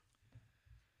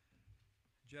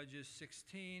Judges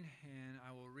 16, and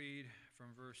I will read from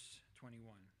verse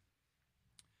 21.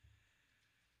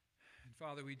 And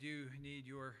Father, we do need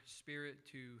your Spirit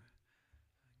to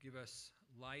give us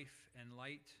life and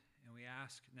light, and we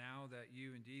ask now that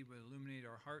you indeed would illuminate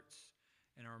our hearts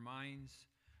and our minds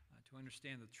to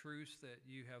understand the truths that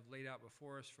you have laid out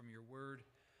before us from your word.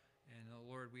 And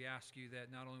Lord, we ask you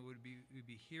that not only would we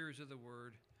be hearers of the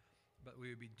word, but we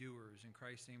would be doers. In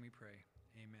Christ's name we pray.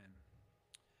 Amen.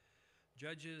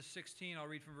 Judges 16, I'll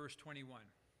read from verse 21.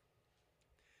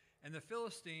 And the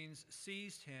Philistines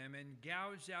seized him and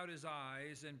gouged out his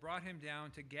eyes and brought him down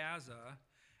to Gaza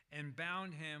and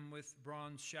bound him with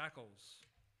bronze shackles.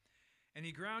 And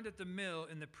he ground at the mill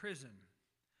in the prison.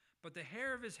 But the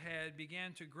hair of his head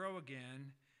began to grow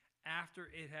again after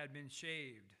it had been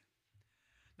shaved.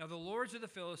 Now the lords of the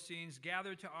Philistines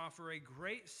gathered to offer a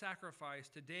great sacrifice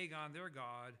to Dagon their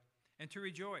god and to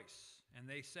rejoice. And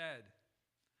they said,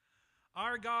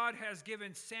 "Our God has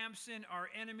given Samson, our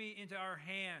enemy, into our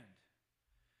hand."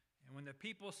 And when the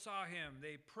people saw him,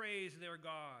 they praised their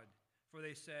God, for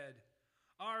they said,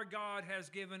 "Our God has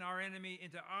given our enemy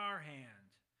into our hand,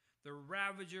 the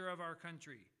ravager of our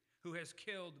country, who has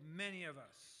killed many of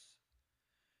us."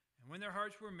 And when their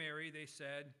hearts were merry, they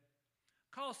said,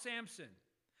 "Call Samson,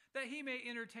 that he may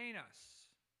entertain us."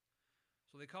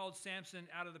 So they called Samson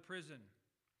out of the prison,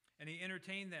 and he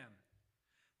entertained them.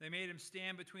 They made him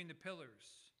stand between the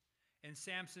pillars. And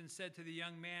Samson said to the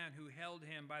young man who held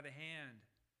him by the hand,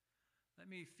 "Let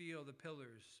me feel the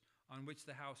pillars on which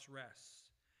the house rests,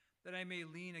 that I may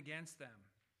lean against them."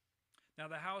 Now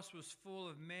the house was full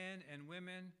of men and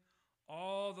women.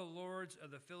 All the lords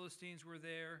of the Philistines were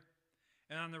there.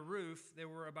 And on the roof there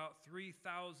were about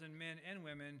 3,000 men and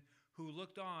women who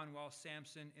looked on while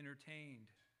Samson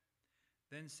entertained.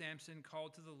 Then Samson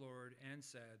called to the Lord and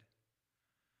said,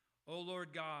 "O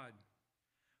Lord God,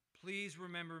 please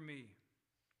remember me,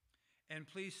 and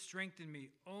please strengthen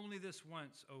me only this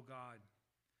once, O God,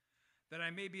 that I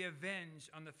may be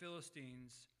avenged on the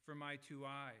Philistines for my 2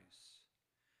 eyes."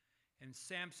 And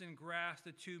Samson grasped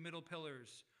the 2 middle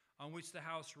pillars on which the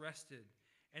house rested,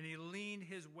 and he leaned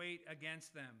his weight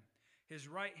against them, his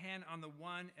right hand on the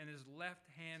one and his left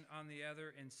hand on the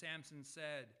other. And Samson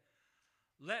said,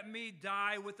 "Let me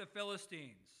die with the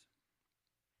Philistines."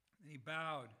 And he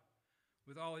bowed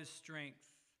with all his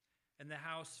strength, and the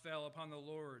house fell upon the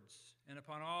lords and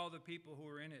upon all the people who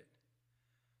were in it.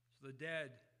 So the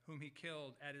dead whom he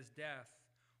killed at his death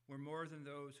were more than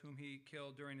those whom he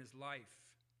killed during his life.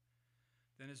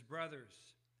 Then his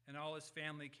brothers and all his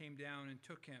family came down and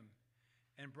took him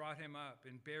and brought him up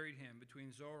and buried him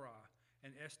between Zorah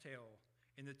and Eshtaol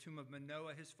in the tomb of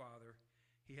Manoah his father.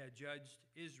 He had judged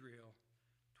Israel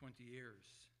 20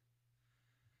 years.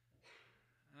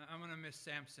 I'm going to miss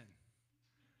Samson.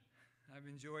 I've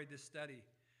enjoyed this study.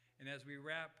 And as we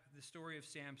wrap the story of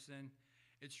Samson,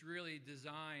 it's really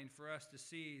designed for us to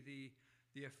see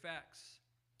the effects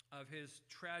of his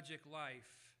tragic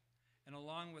life, and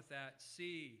along with that,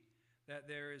 see that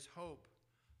there is hope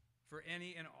for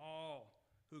any and all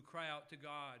who cry out to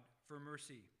God for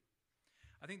mercy.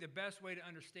 I think the best way to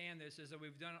understand this is that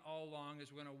we've done it all along,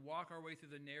 is we're going to walk our way through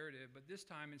the narrative, but this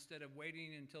time, instead of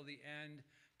waiting until the end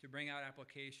to bring out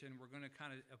application, we're going to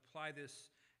kind of apply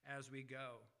this as we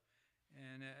go.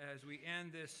 And as we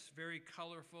end this very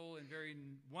colorful and very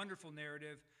wonderful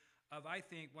narrative of, I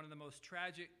think, one of the most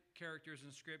tragic characters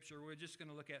in Scripture, we're just going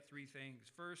to look at 3 things.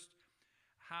 First,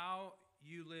 how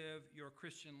you live your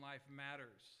Christian life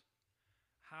matters.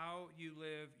 How you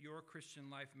live your Christian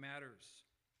life matters.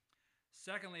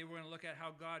 Secondly, we're going to look at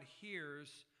how God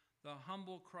hears the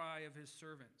humble cry of his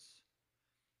servants.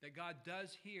 That God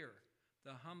does hear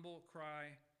the humble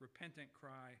cry, repentant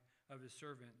cry of his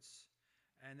servants.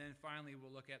 And then finally,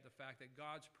 we'll look at the fact that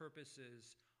God's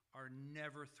purposes are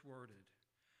never thwarted.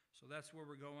 So that's where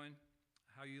we're going.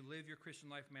 How you live your Christian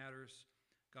life matters.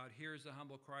 God hears the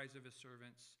humble cries of his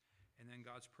servants. And then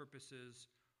God's purposes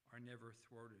are never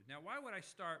thwarted. Now, why would I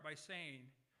start by saying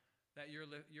that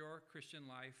your Christian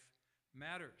life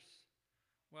matters?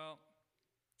 Well,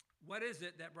 what is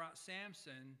it that brought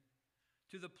Samson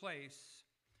to the place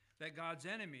that God's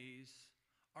enemies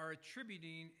are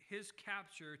attributing his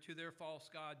capture to their false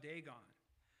god Dagon?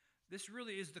 This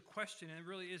really is the question, and it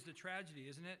really is the tragedy,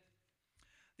 isn't it?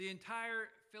 The entire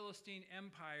Philistine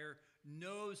empire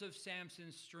knows of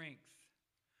Samson's strength.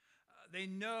 They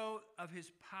know of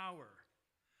his power.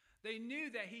 They knew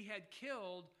that he had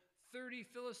killed 30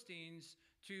 Philistines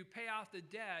to pay off the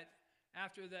debt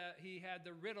after that he had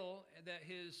the riddle that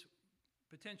his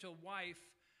potential wife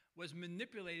was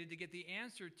manipulated to get the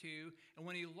answer to, and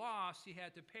when he lost, he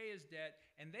had to pay his debt,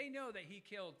 and they know that he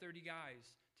killed 30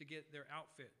 guys to get their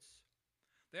outfits.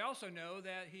 They also know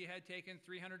that he had taken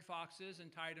 300 foxes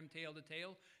and tied them tail to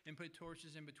tail and put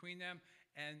torches in between them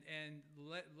and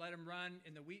let them run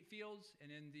in the wheat fields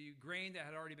and in the grain that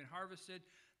had already been harvested.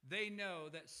 They know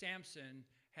that Samson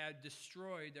had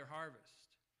destroyed their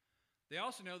harvest. They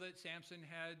also know that Samson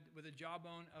had, with a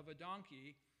jawbone of a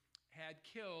donkey, had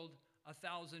killed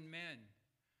 1,000 men.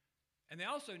 And they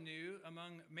also knew,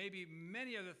 among maybe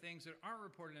many other things that aren't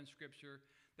reported in Scripture,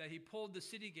 that he pulled the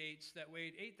city gates that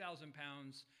weighed 8,000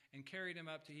 pounds and carried him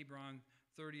up to Hebron,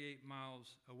 38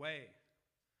 miles away.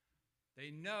 They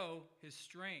know his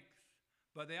strength,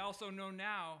 but they also know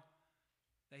now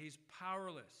that he's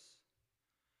powerless.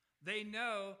 They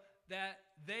know that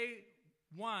they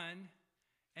won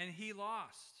and he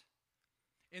lost.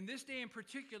 In this day in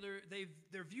particular,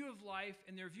 their view of life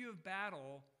and their view of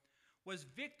battle was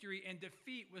victory, and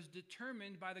defeat was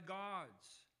determined by the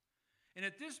gods. And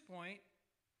at this point,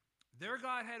 their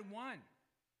God had won.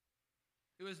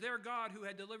 It was their God who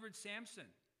had delivered Samson,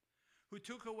 who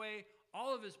took away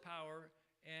all of his power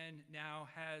and now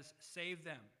has saved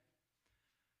them.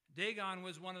 Dagon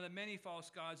was one of the many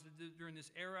false gods during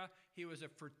this era. He was a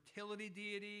fertility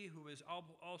deity who was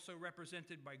also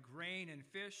represented by grain and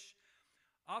fish.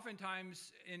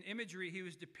 Oftentimes in imagery, he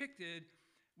was depicted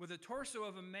with the torso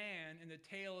of a man and the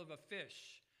tail of a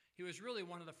fish. He was really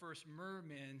one of the first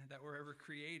mermen that were ever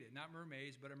created. Not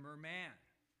mermaids, but a merman.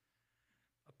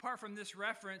 Apart from this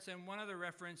reference and one other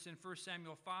reference in 1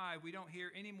 Samuel 5, we don't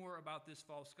hear any more about this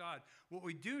false god. What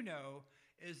we do know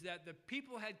is that the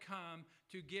people had come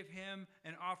to give him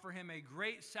and offer him a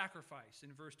great sacrifice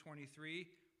in verse 23.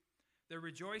 They're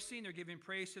rejoicing, they're giving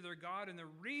praise to their God, and the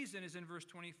reason is in verse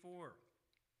 24.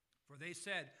 For they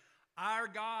said, "Our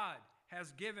God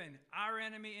has given our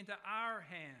enemy into our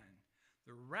hand,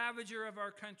 the ravager of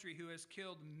our country who has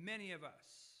killed many of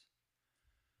us."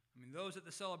 I mean, those at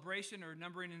the celebration are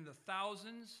numbering in the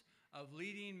thousands of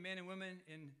leading men and women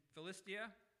in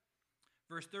Philistia.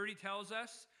 Verse 30 tells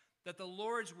us that the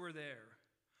lords were there.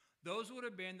 Those would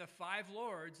have been the 5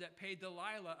 lords that paid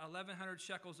Delilah 1,100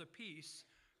 shekels apiece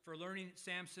for learning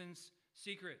Samson's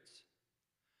secrets.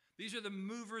 These are the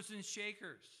movers and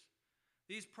shakers.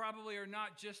 These probably are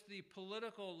not just the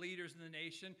political leaders in the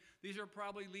nation. These are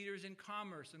probably leaders in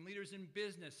commerce and leaders in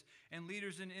business and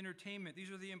leaders in entertainment. These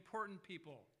are the important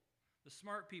people, the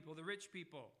smart people, the rich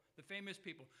people, the famous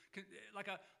people. Like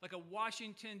a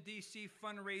Washington, D.C.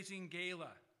 fundraising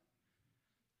gala,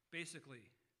 basically.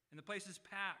 And the place is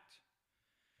packed.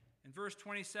 In verse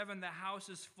 27, the house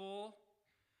is full.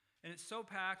 And it's so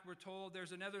packed, we're told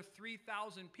there's another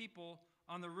 3,000 people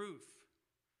on the roof.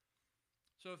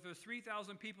 So if there's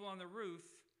 3,000 people on the roof,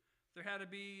 there had to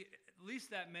be at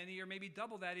least that many or maybe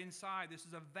double that inside. This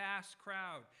is a vast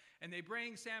crowd. And they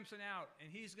bring Samson out,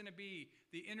 and he's going to be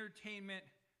the entertainment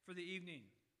for the evening.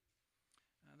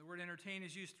 The word entertain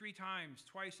is used 3 times,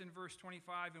 twice in verse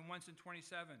 25 and once in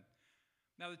 27.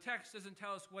 Now the text doesn't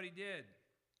tell us what he did,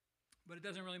 but it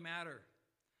doesn't really matter.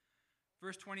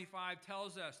 Verse 25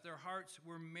 tells us their hearts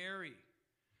were merry,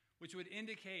 which would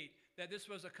indicate that this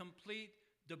was a complete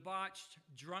debauched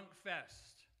drunk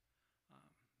fest.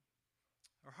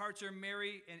 Our hearts are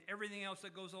merry and everything else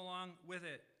that goes along with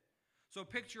it. So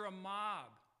picture a mob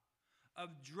of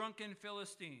drunken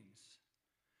Philistines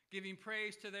giving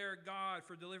praise to their God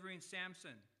for delivering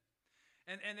Samson.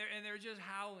 And they're just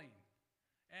howling.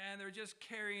 And they're just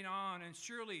carrying on. And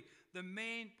surely the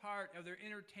main part of their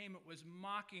entertainment was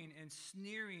mocking and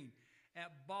sneering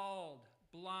at bald,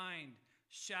 blind,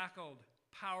 shackled,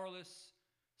 powerless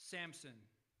Samson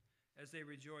as they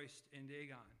rejoiced in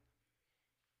Dagon.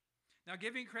 Now,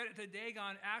 giving credit to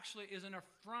Dagon actually is an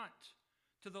affront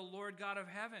to the Lord God of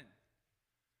heaven.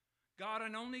 God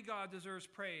and only God deserves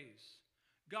praise.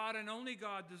 God and only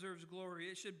God deserves glory.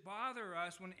 It should bother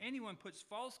us when anyone puts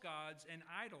false gods and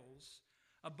idols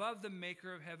above the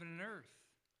maker of heaven and earth.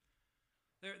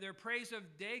 Their praise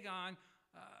of Dagon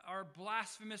are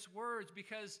blasphemous words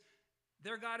because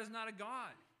their God is not a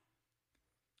god.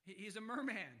 He's a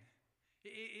merman.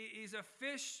 He's a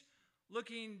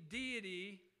fish-looking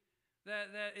deity that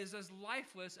is as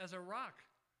lifeless as a rock.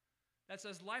 That's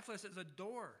as lifeless as a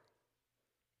door.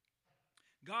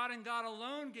 God and God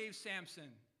alone gave Samson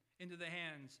into the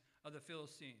hands of the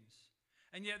Philistines.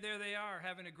 And yet there they are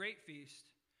having a great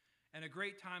feast and a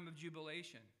great time of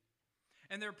jubilation.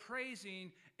 And they're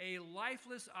praising a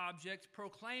lifeless object,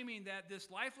 proclaiming that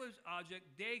this lifeless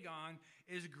object, Dagon,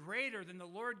 is greater than the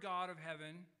Lord God of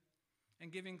heaven,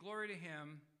 and giving glory to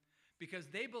him because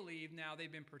they believe now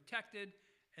they've been protected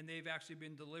and they've actually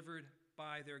been delivered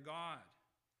by their God.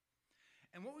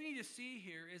 And what we need to see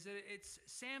here is that it's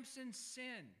Samson's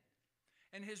sin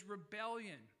and his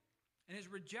rebellion and his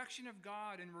rejection of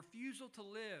God and refusal to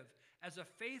live as a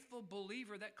faithful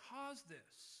believer that caused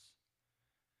this.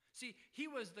 See, he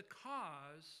was the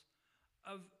cause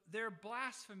of their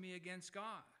blasphemy against God.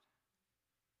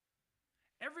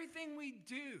 Everything we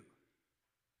do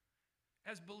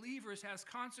as believers has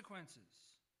consequences.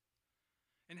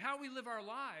 And how we live our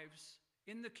lives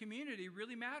in the community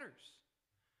really matters.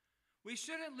 We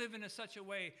shouldn't live in such a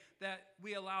way that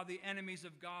we allow the enemies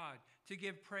of God to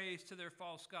give praise to their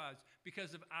false gods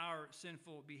because of our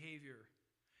sinful behavior.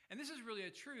 And this is really a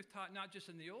truth taught not just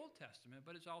in the Old Testament,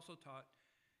 but it's also taught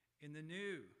in the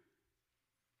New.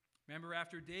 Remember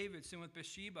after David sinned with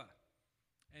Bathsheba,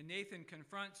 and Nathan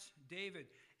confronts David,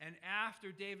 and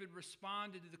after David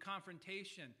responded to the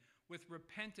confrontation with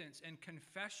repentance and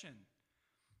confession,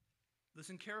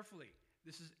 listen carefully.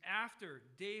 This is after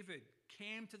David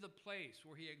came to the place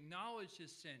where he acknowledged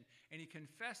his sin and he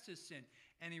confessed his sin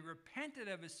and he repented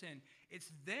of his sin.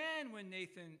 It's then when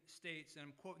Nathan states, and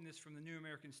I'm quoting this from the New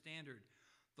American Standard,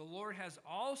 "The Lord has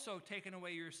also taken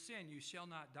away your sin. You shall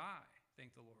not die.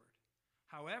 Thank the Lord.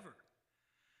 However,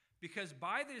 because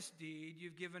by this deed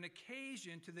you've given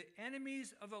occasion to the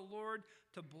enemies of the Lord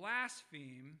to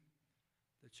blaspheme,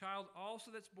 the child also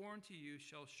that's born to you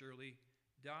shall surely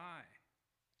die."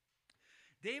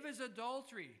 David's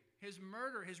adultery, his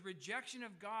murder, his rejection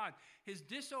of God, his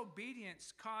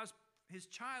disobedience caused his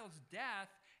child's death,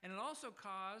 and it also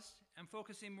caused, I'm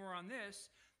focusing more on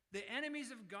this, the enemies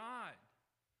of God,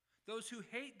 those who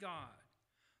hate God,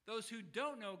 those who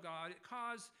don't know God. It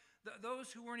caused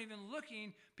those who weren't even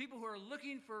looking, people who are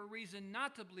looking for a reason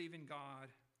not to believe in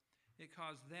God, it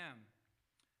caused them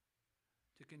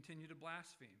to continue to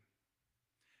blaspheme.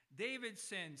 David's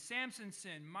sin, Samson's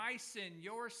sin, my sin,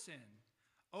 your sin,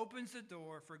 opens the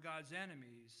door for God's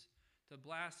enemies to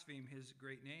blaspheme his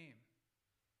great name.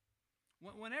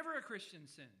 Whenever a Christian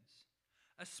sins,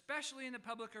 especially in the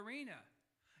public arena,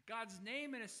 God's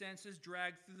name, in a sense, is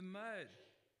dragged through the mud.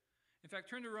 In fact,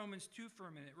 turn to Romans 2 for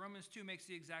a minute. Romans 2 makes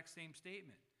the exact same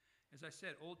statement. As I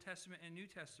said, Old Testament and New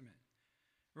Testament.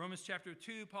 Romans chapter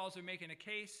 2, Paul's making a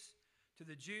case to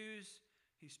the Jews.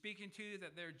 He's speaking to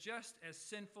that they're just as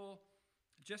sinful,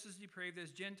 just as depraved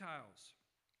as Gentiles.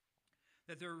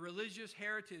 That their religious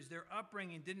heritage, their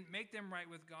upbringing didn't make them right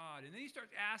with God. And then he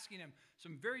starts asking them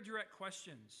some very direct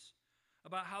questions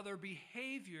about how their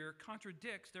behavior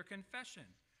contradicts their confession.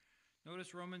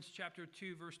 Notice Romans chapter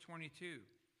 2, verse 22.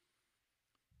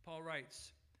 Paul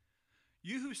writes,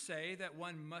 "You who say that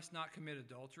one must not commit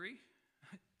adultery,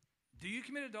 do you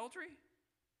commit adultery?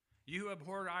 You who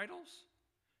abhor idols,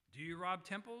 do you rob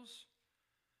temples?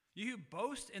 You who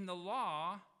boast in the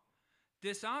law,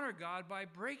 dishonor God by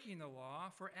breaking the law,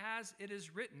 for as it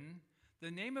is written, the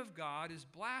name of God is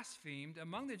blasphemed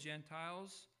among the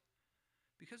Gentiles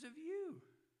because of you."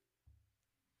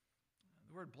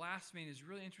 The word blaspheme is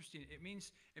really interesting. It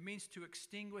means to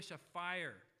extinguish a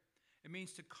fire. It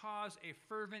means to cause a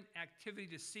fervent activity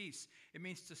to cease. It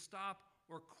means to stop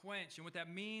or quench. And what that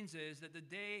means is that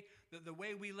the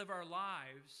way we live our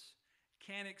lives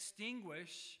can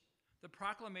extinguish the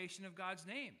proclamation of God's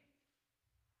name.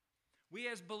 We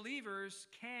as believers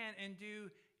can and do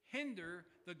hinder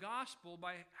the gospel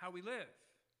by how we live.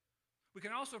 We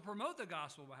can also promote the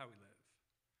gospel by how we live.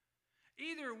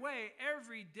 Either way,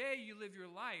 every day you live your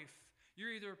life,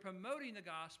 you're either promoting the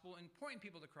gospel and pointing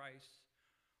people to Christ,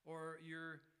 or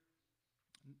you're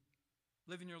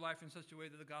living your life in such a way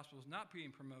that the gospel is not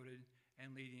being promoted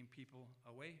and leading people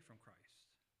away from Christ.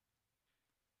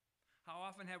 How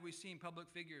often have we seen public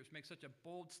figures make such a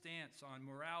bold stance on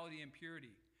morality and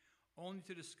purity, only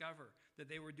to discover that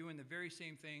they were doing the very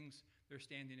same things they're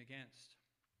standing against?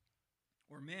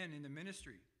 Or men in the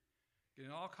ministry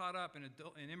getting all caught up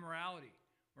in immorality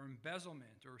or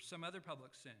embezzlement or some other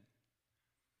public sin.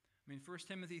 I mean, 1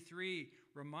 Timothy 3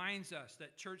 reminds us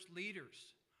that church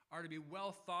leaders are to be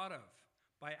well thought of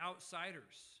by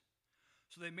outsiders,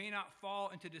 so they may not fall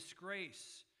into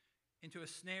disgrace, into a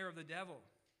snare of the devil.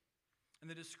 And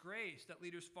the disgrace that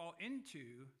leaders fall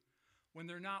into when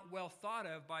they're not well thought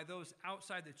of by those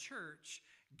outside the church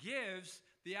gives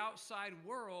the outside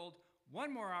world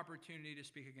one more opportunity to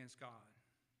speak against God.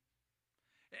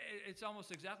 It's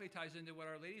almost exactly ties into what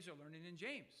our ladies are learning in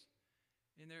James,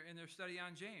 in their study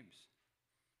on James,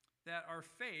 that our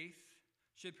faith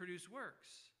should produce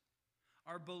works.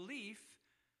 Our belief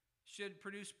should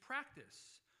produce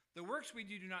practice. The works we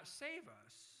do not save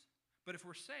us, but if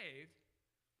we're saved,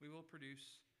 we will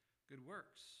produce good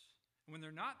works. And when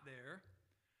they're not there,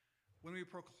 when we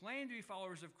proclaim to be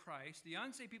followers of Christ, the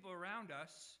unsaved people around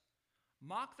us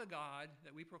mock the God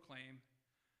that we proclaim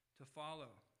to follow.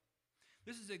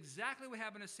 This is exactly what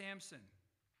happened to Samson.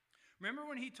 Remember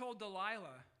when he told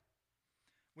Delilah,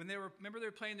 remember they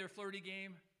were playing their flirty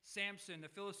game? Samson, the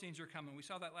Philistines are coming. We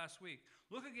saw that last week.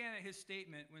 Look again at his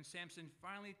statement when Samson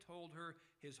finally told her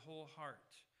his whole heart.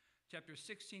 Chapter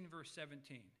 16, verse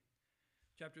 17.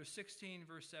 Chapter 16,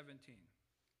 verse 17.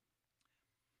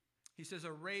 He says,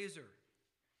 "A razor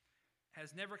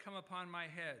has never come upon my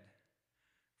head,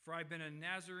 for I've been a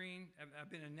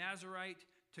Nazarite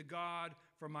to God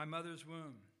from my mother's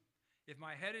womb. If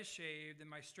my head is shaved, then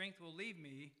my strength will leave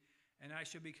me, and I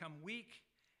shall become weak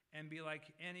and be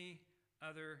like any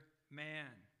other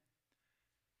man."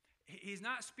 He's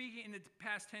not speaking in the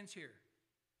past tense here.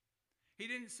 He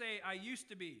didn't say, "I used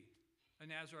to be a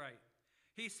Nazarite."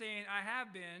 He's saying, "I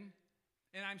have been,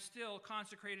 and I'm still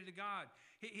consecrated to God."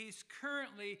 He's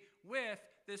currently with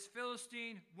this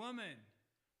Philistine woman.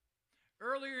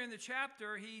 Earlier in the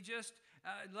chapter, he just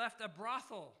left a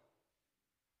brothel.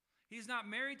 He's not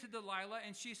married to Delilah,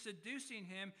 and she's seducing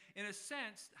him. In a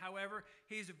sense, however,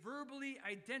 he's verbally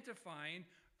identifying,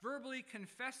 verbally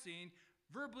confessing,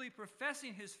 verbally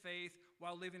professing his faith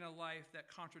while living a life that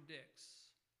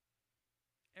contradicts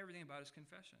everything about his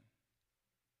confession.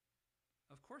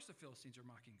 Of course the Philistines are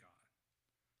mocking God.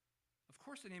 Of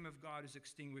course the name of God is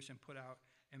extinguished and put out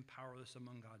and powerless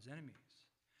among God's enemies.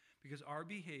 Because our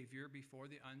behavior before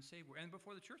the unsaved and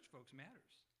before the church folks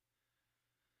matters.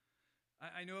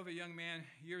 I know of a young man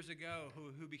years ago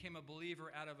who became a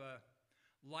believer out of a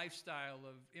lifestyle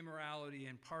of immorality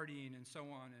and partying and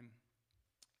so on, and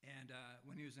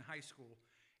when he was in high school.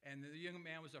 And the young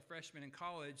man was a freshman in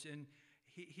college, and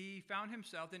he found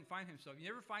himself, didn't find himself. You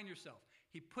never find yourself.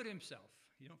 He put himself.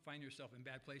 You don't find yourself in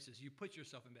bad places. You put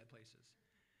yourself in bad places.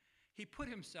 He put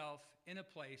himself in a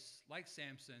place like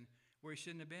Samson where he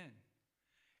shouldn't have been.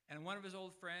 And one of his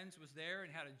old friends was there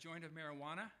and had a joint of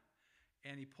marijuana,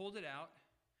 and he pulled it out,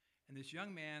 and this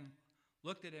young man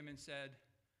looked at him and said,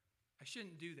 "I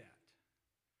shouldn't do that."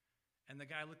 And the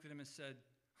guy looked at him and said,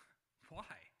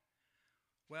 "Why?"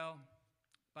 "Well,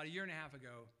 about a year and a half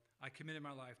ago, I committed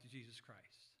my life to Jesus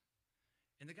Christ."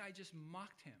 And the guy just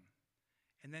mocked him.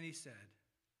 And then he said,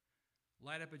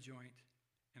 "Light up a joint,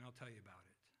 and I'll tell you about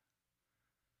it."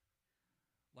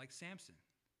 Like Samson,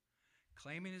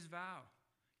 claiming his vow,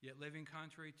 yet living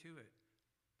contrary to it.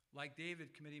 Like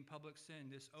David committing public sin,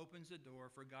 this opens the door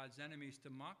for God's enemies to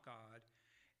mock God,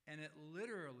 and it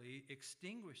literally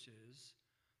extinguishes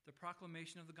the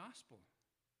proclamation of the gospel.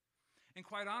 And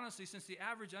quite honestly, since the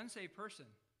average unsaved person,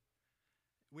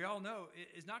 we all know,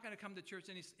 is not going to come to church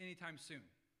anytime soon.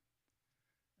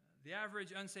 The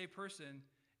average unsaved person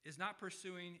is not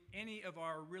pursuing any of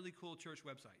our really cool church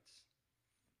websites.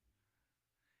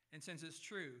 And since it's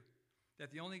true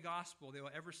that the only gospel they will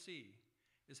ever see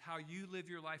is how you live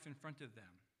your life in front of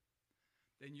them,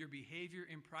 then your behavior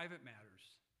in private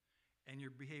matters and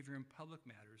your behavior in public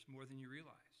matters more than you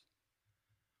realize.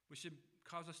 Which should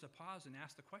cause us to pause and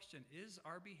ask the question, is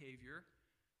our behavior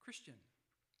Christian?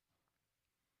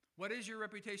 What is your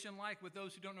reputation like with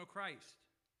those who don't know Christ?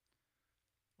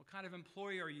 What kind of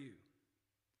employee are you?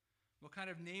 What kind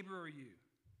of neighbor are you?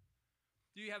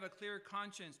 Do you have a clear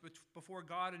conscience before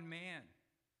God and man?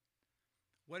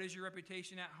 What is your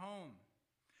reputation at home?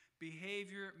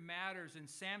 Behavior matters, and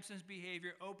Samson's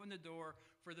behavior opened the door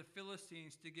for the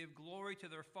Philistines to give glory to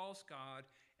their false god,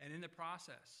 and in the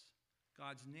process,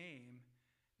 God's name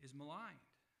is maligned.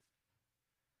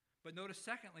 But notice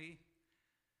secondly,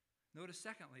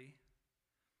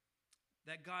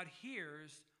 that God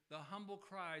hears the humble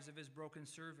cries of his broken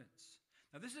servants.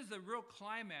 Now, this is the real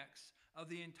climax of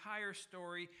the entire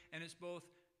story, and it's both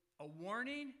a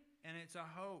warning and it's a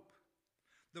hope.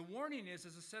 The warning is,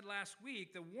 as I said last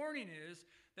week, the warning is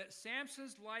that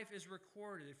Samson's life is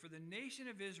recorded for the nation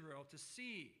of Israel to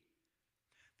see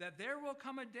that there will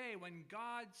come a day when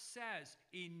God says,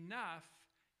 enough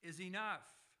is enough.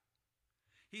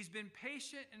 He's been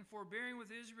patient and forbearing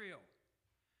with Israel.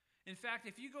 In fact,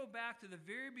 if you go back to the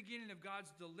very beginning of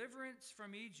God's deliverance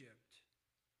from Egypt,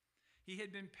 he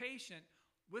had been patient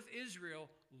with Israel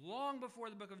long before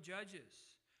the book of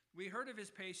Judges. We heard of his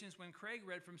patience when Craig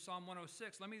read from Psalm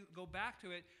 106. Let me go back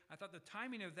to it. I thought the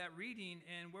timing of that reading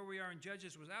and where we are in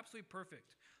Judges was absolutely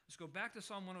perfect. Let's go back to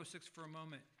Psalm 106 for a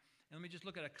moment. And let me just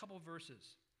look at a couple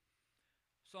verses.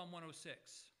 Psalm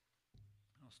 106.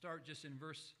 I'll start just in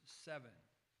verse 7.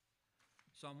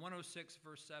 Psalm 106,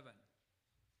 verse 7.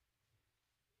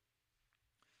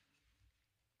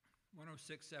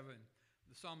 106:7,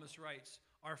 the psalmist writes,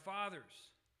 "Our fathers,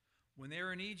 when they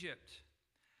were in Egypt,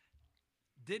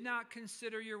 did not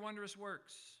consider your wondrous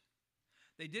works.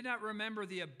 They did not remember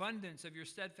the abundance of your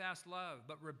steadfast love,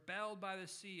 but rebelled by the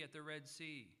sea at the Red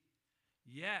Sea.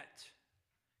 Yet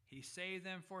he saved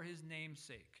them for his name's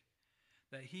sake,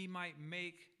 that he might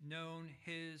make known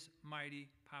his mighty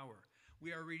power.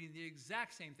 We are reading the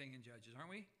exact same thing in Judges,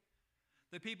 aren't we?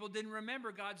 The people didn't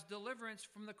remember God's deliverance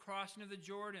from the crossing of the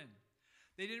Jordan.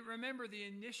 They didn't remember the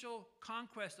initial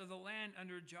conquest of the land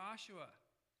under Joshua.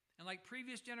 And like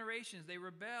previous generations, they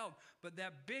rebelled. But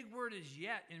that big word is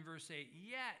yet in verse 8.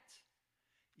 Yet.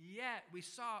 Yet. We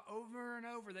saw over and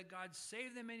over that God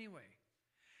saved them anyway.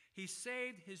 He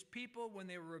saved his people when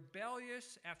they were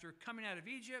rebellious after coming out of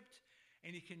Egypt.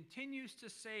 And he continues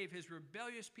to save his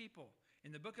rebellious people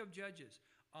in the book of Judges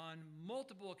on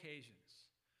multiple occasions,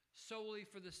 solely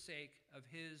for the sake of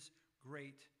his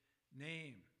great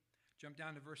name. Jump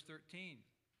down to verse 13.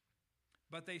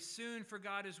 But they soon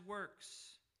forgot his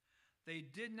works. They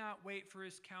did not wait for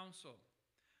his counsel.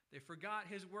 They forgot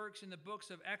his works in the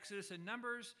books of Exodus and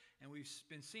Numbers, and we've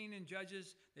been seeing in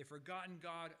Judges, they've forgotten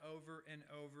God over and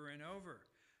over and over.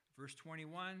 Verse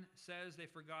 21 says they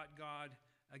forgot God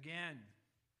again.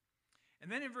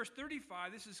 And then in verse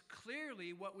 35, this is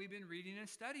clearly what we've been reading and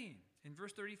studying. In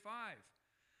verse 35,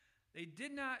 they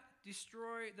did not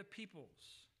destroy the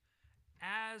peoples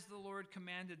as the Lord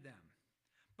commanded them,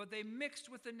 but they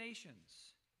mixed with the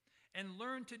nations and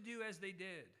learned to do as they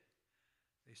did.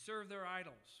 They served their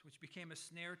idols, which became a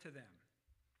snare to them.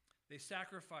 They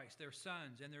sacrificed their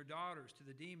sons and their daughters to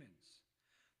the demons.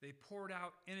 They poured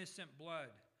out innocent blood,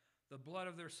 the blood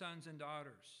of their sons and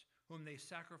daughters, whom they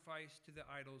sacrificed to the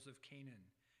idols of Canaan,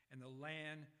 and the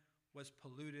land was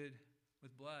polluted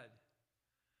with blood.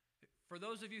 For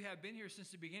those of you who have been here since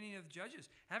the beginning of Judges,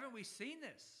 haven't we seen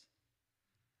this?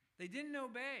 They didn't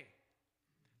obey.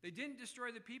 They didn't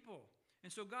destroy the people.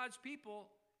 And so God's people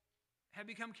have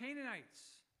become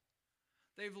Canaanites.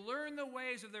 They've learned the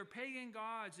ways of their pagan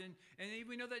gods. And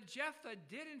we know that Jephthah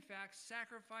did, in fact,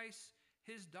 sacrifice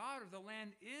his daughter. The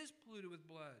land is polluted with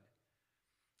blood.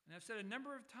 And I've said a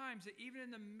number of times that even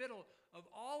in the middle of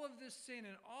all of this sin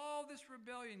and all this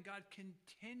rebellion, God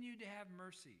continued to have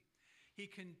mercy. He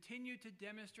continued to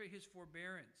demonstrate his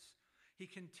forbearance. He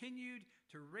continued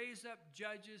to raise up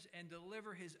judges and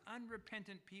deliver his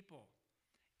unrepentant people,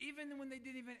 even when they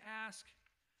didn't even ask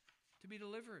to be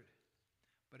delivered.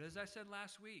 But as I said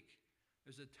last week,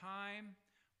 there's a time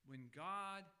when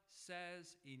God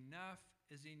says enough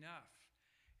is enough.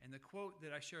 And the quote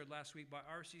that I shared last week by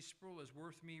R.C. Sproul is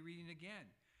worth me reading again.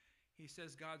 He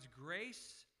says, God's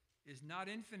grace is not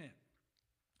infinite.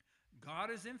 God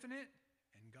is infinite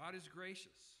and God is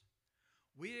gracious.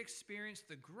 We experience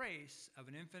the grace of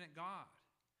an infinite God.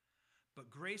 But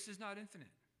grace is not infinite.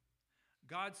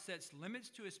 God sets limits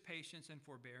to his patience and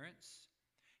forbearance.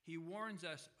 He warns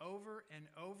us over and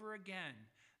over again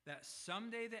that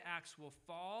someday the axe will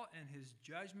fall and his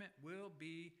judgment will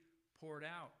be poured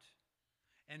out.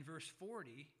 And verse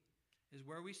 40 is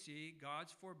where we see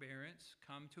God's forbearance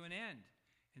come to an end.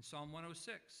 In Psalm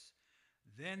 106,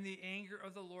 then the anger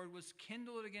of the Lord was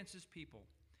kindled against his people,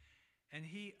 and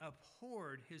he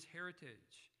abhorred his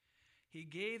heritage. He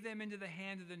gave them into the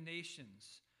hand of the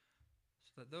nations,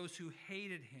 so that those who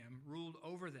hated him ruled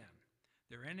over them.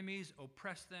 Their enemies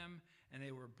oppressed them, and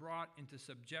they were brought into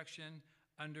subjection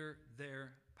under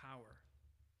their power.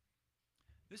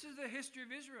 This is the history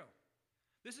of Israel.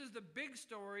 This is the big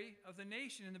story of the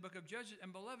nation in the book of Judges.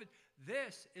 And beloved,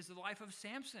 this is the life of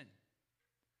Samson.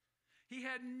 He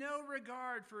had no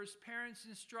regard for his parents'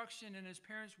 instruction and his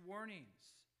parents'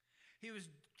 warnings. He was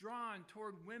drawn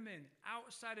toward women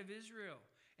outside of Israel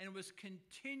and was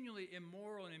continually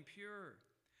immoral and impure.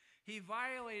 He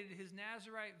violated his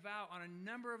Nazirite vow on a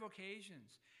number of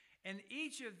occasions. And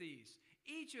each of these,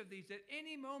 at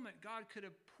any moment, God could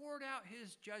have poured out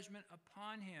his judgment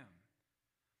upon him.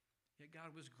 Yet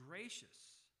God was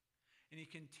gracious. And he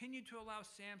continued to allow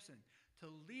Samson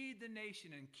to lead the nation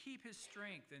and keep his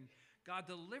strength. And God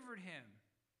delivered him.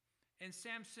 And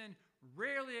Samson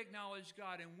rarely acknowledged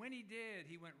God. And when he did,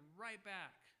 he went right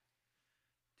back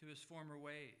to his former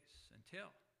ways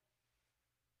until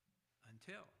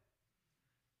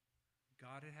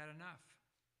God had had enough.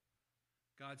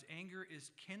 God's anger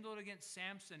is kindled against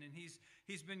Samson, and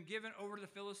he's been given over to the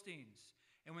Philistines.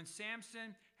 And when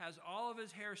Samson has all of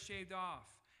his hair shaved off,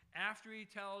 after he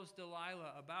tells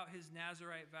Delilah about his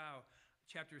Nazirite vow,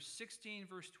 chapter 16,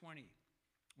 verse 20,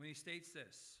 when he states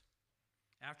this,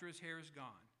 after his hair is gone,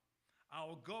 I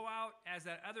will go out as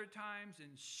at other times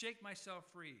and shake myself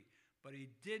free. But he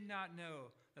did not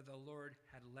know that the Lord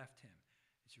had left him.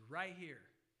 It's right here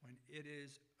when it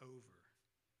is over.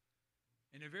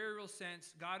 In a very real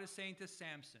sense, God is saying to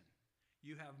Samson,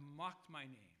 you have mocked my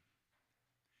name.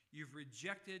 You've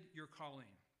rejected your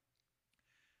calling.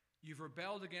 You've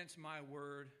rebelled against my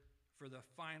word for the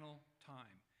final time.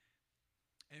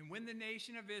 And when the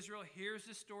nation of Israel hears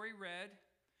the story read,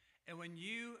 and when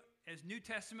you, as New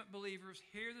Testament believers,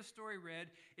 hear the story read,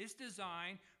 it's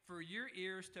designed for your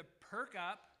ears to perk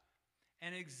up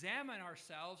and examine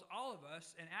ourselves, all of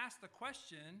us, and ask the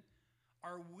question,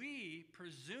 are we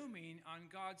presuming on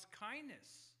God's kindness?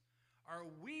 Are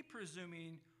we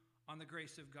presuming on the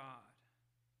grace of God?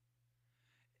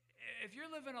 If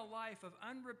you're living a life of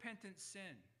unrepentant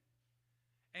sin,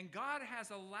 and God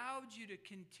has allowed you to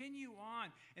continue on,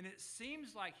 and it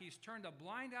seems like he's turned a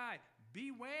blind eye,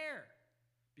 beware,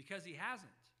 because he hasn't,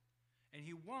 and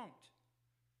he won't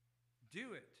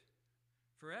do it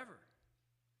forever.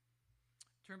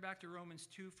 Turn back to Romans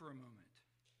 2 for a moment.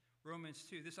 Romans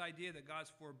 2, this idea that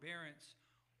God's forbearance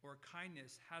or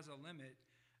kindness has a limit,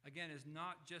 again, is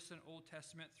not just an Old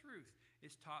Testament truth.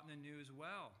 It's taught in the New as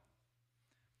well.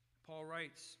 Paul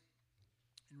writes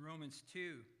in Romans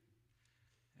 2,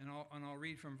 and I'll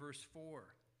read from verse 4.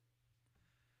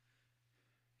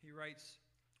 He writes,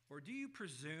 or do you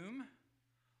presume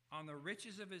on the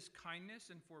riches of his kindness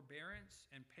and forbearance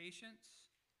and patience,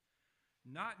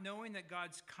 not knowing that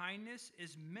God's kindness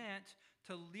is meant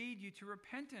to lead you to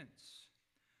repentance?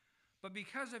 But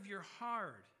because of your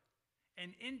hard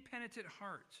and impenitent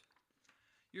heart,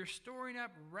 you're storing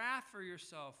up wrath for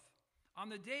yourself on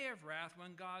the day of wrath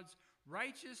when God's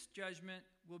righteous judgment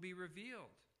will be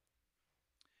revealed.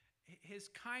 His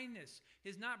kindness,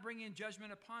 his not bringing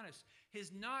judgment upon us,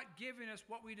 his not giving us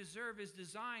what we deserve is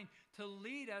designed to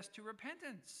lead us to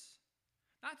repentance,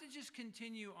 not to just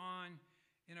continue on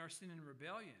in our sin and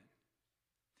rebellion.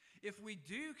 If we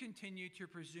do continue to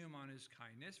presume on his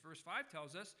kindness, verse 5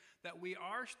 tells us that we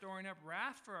are storing up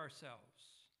wrath for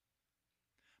ourselves.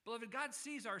 Beloved, God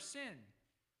sees our sin.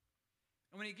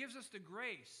 And when he gives us the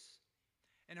grace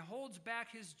and holds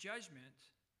back his judgment,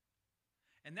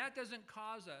 and that doesn't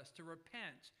cause us to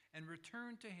repent and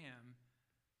return to him,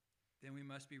 then we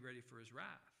must be ready for his wrath.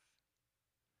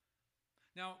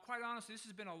 Now, quite honestly, this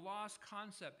has been a lost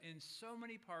concept in so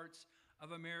many parts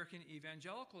of American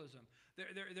evangelicalism.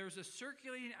 There's a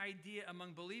circulating idea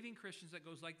among believing Christians that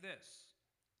goes like this: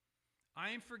 I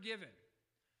am forgiven,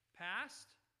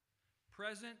 past,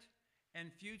 present,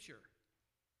 and future.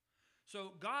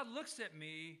 So God looks at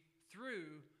me through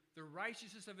the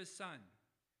righteousness of his Son.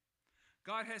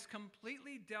 God has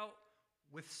completely dealt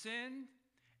with sin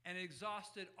and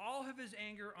exhausted all of his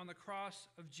anger on the cross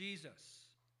of Jesus.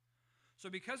 So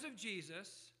because of Jesus,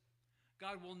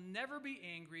 God will never be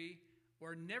angry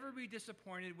or never be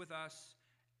disappointed with us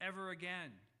ever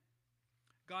again.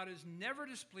 God is never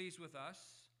displeased with us.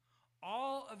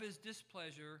 All of his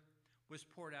displeasure was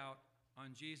poured out on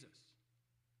Jesus.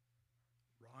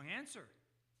 Wrong answer.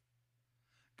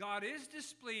 God is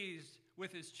displeased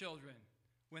with his children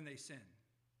when they sin.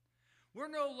 We're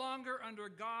no longer under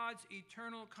God's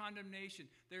eternal condemnation.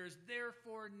 There is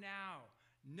therefore now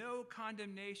no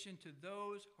condemnation to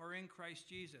those who are in Christ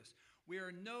Jesus. We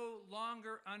are no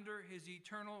longer under his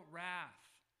eternal wrath.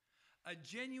 A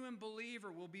genuine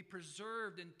believer will be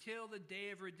preserved until the day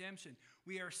of redemption.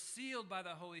 We are sealed by the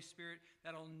Holy Spirit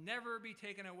that will never be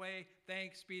taken away.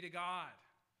 Thanks be to God.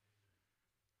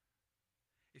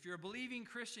 If you're a believing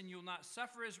Christian, you will not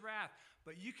suffer his wrath,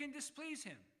 but you can displease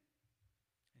him.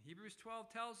 And Hebrews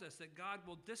 12 tells us that God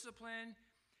will discipline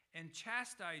and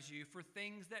chastise you for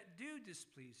things that do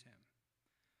displease him.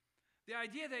 The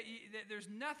idea that there's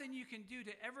nothing you can do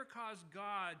to ever cause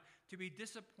God to be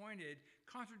disappointed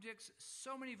contradicts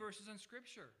so many verses in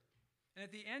Scripture. And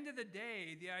at the end of the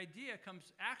day, the idea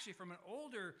comes actually from an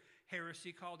older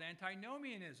heresy called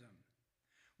antinomianism,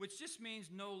 which just means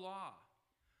no law.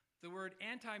 The word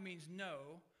anti means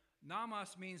no,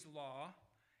 nomos means law,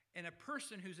 and a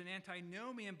person who's an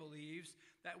antinomian believes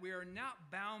that we are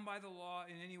not bound by the law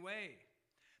in any way.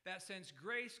 That since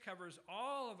grace covers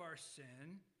all of our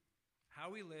sin,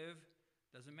 how we live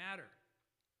doesn't matter.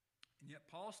 And yet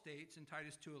Paul states in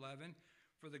Titus 2:11,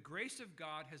 for the grace of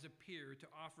God has appeared to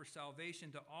offer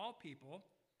salvation to all people,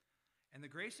 and the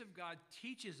grace of God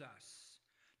teaches us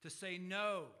to say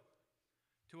no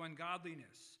to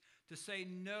ungodliness, to say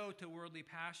no to worldly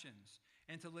passions,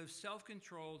 and to live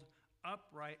self-controlled,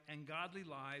 upright, and godly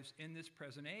lives in this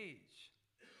present age.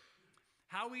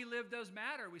 How we live does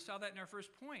matter. We saw that in our first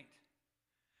point.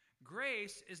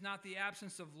 Grace is not the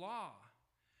absence of law.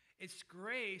 It's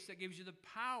grace that gives you the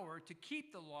power to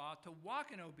keep the law, to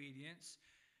walk in obedience.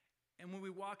 And when we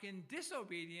walk in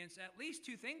disobedience, at least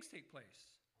two things take place.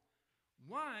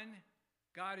 One,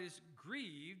 God is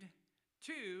grieved.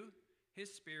 Two,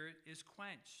 his spirit is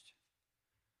quenched.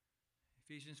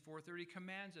 Ephesians 4:30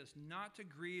 commands us not to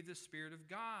grieve the Spirit of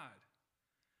God.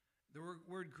 The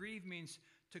word grieve means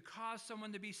to cause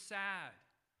someone to be sad,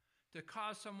 to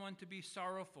cause someone to be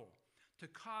sorrowful, to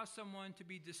cause someone to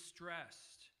be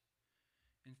distressed.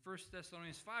 In 1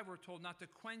 Thessalonians 5, we're told not to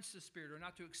quench the Spirit or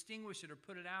not to extinguish it or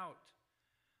put it out.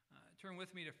 Turn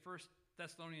with me to 1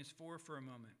 Thessalonians 4 for a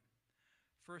moment.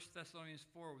 1 Thessalonians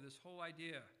 4, with this whole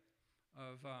idea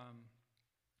of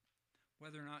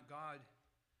whether or not God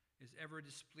is ever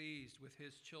displeased with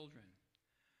his children.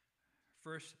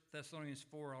 1 Thessalonians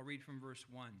 4, I'll read from verse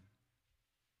 1.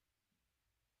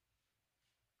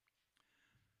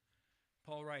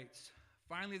 Paul writes,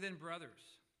 "Finally then,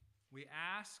 brothers, we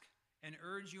ask and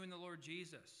urge you in the Lord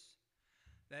Jesus,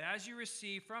 that as you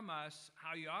receive from us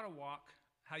how you ought to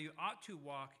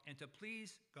walk and to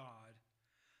please God,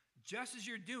 just as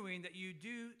you're doing, that you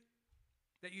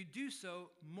do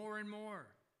so more and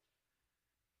more."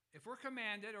 If we're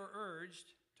commanded or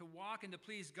urged to walk and to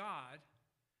please God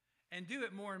and do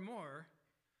it more and more,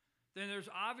 then there's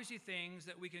obviously things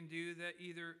that we can do that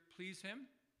either please him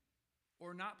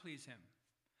or not please him.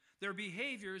 There are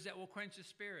behaviors that will quench the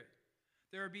Spirit.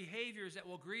 There are behaviors that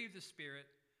will grieve the Spirit.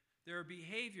 There are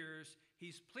behaviors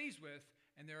he's pleased with,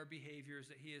 and there are behaviors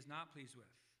that he is not pleased with.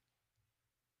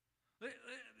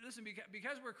 Listen,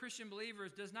 because we're Christian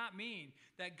believers does not mean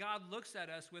that God looks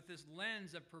at us with this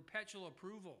lens of perpetual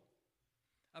approval,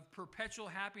 of perpetual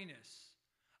happiness,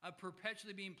 of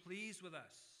perpetually being pleased with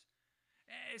us.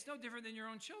 It's no different than your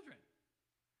own children.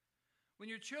 When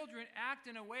your children act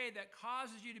in a way that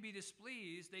causes you to be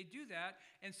displeased, they do that,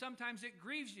 and sometimes it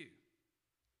grieves you.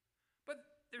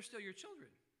 But they're still your children.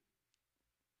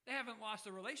 They haven't lost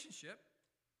a relationship.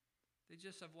 They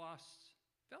just have lost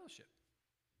fellowship,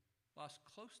 lost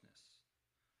closeness,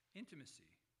 intimacy,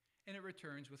 and it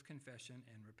returns with confession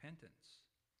and repentance.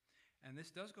 And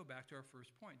this does go back to our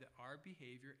first point, that our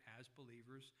behavior as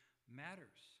believers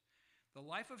matters. The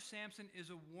life of Samson is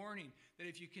a warning that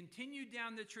if you continue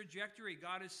down the trajectory,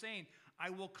 God is saying, I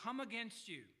will come against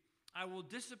you. I will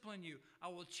discipline you. I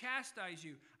will chastise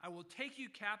you. I will take you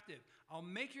captive. I'll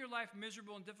make your life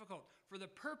miserable and difficult for the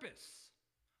purpose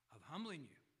of humbling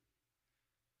you.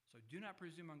 So do not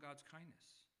presume on God's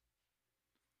kindness.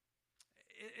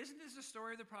 Isn't this the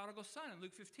story of the prodigal son in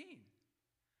Luke 15?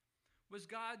 Was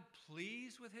God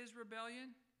pleased with his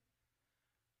rebellion?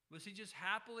 Was he just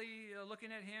happily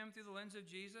looking at him through the lens of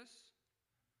Jesus?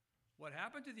 What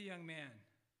happened to the young man?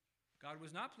 God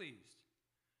was not pleased.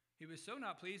 He was so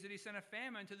not pleased that he sent a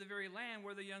famine to the very land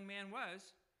where the young man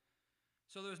was.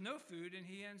 So there was no food, and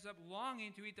he ends up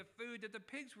longing to eat the food that the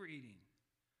pigs were eating.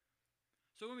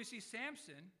 So when we see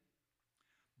Samson,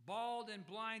 bald and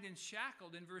blind and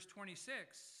shackled in verse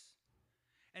 26,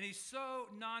 and he's so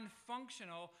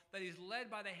non-functional that he's led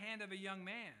by the hand of a young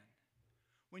man,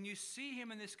 when you see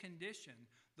him in this condition,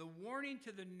 the warning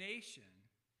to the nation,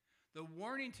 the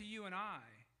warning to you and I,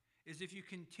 is if you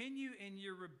continue in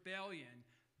your rebellion,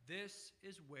 this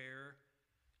is where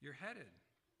you're headed.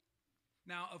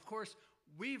 Now, of course,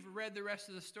 we've read the rest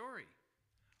of the story.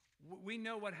 We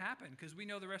know what happened because we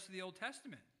know the rest of the Old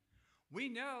Testament. We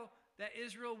know that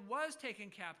Israel was taken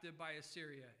captive by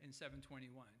Assyria in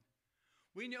 721.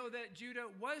 We know that Judah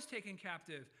was taken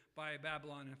captive by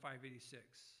Babylon in 586.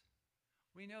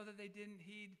 We know that they didn't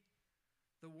heed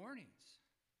the warnings.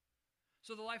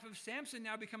 So the life of Samson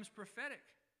now becomes prophetic.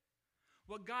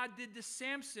 What God did to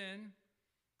Samson,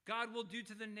 God will do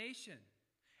to the nation.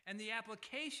 And the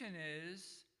application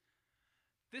is,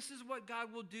 this is what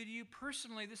God will do to you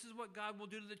personally. This is what God will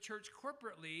do to the church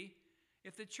corporately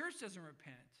if the church doesn't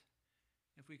repent,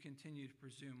 if we continue to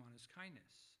presume on his kindness.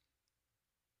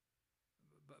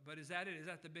 But is that it? Is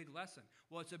that the big lesson?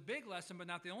 Well, it's a big lesson, but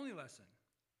not the only lesson.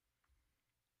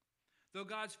 Though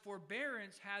God's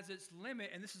forbearance has its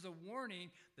limit, and this is a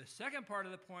warning, the second part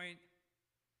of the point,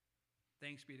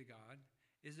 thanks be to God,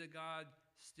 is that God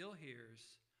still hears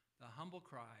the humble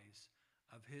cries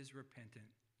of his repentant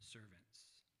servants.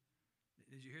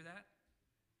 Did you hear that?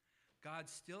 God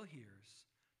still hears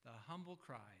the humble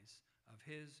cries of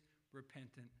his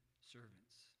repentant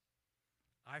servants.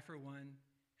 I, for one,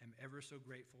 am ever so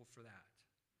grateful for that.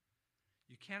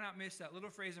 You cannot miss that little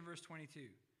phrase in verse 22.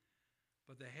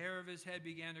 But the hair of his head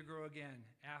began to grow again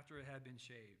after it had been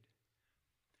shaved.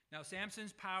 Now,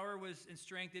 Samson's power and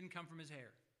strength didn't come from his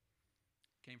hair.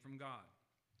 It came from God.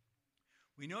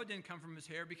 We know it didn't come from his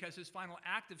hair because his final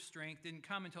act of strength didn't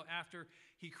come until after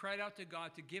he cried out to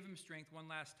God to give him strength one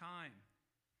last time.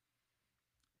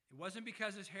 It wasn't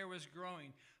because his hair was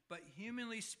growing, but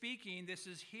humanly speaking, this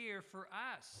is here for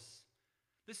us.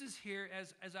 This is here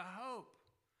as a hope.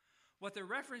 What the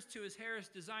reference to his hair is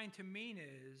designed to mean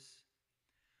is,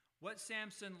 What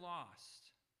Samson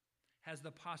lost has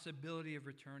the possibility of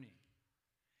returning.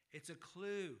 It's a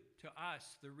clue to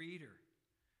us, the reader.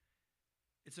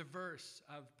 It's a verse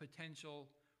of potential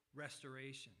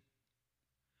restoration.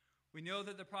 We know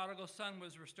that the prodigal son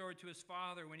was restored to his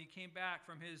father when he came back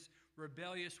from his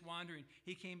rebellious wandering.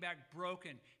 He came back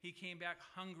broken. He came back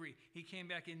hungry. He came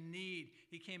back in need.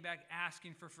 He came back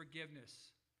asking for forgiveness.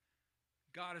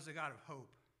 God is a God of hope.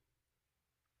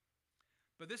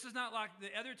 But this is not like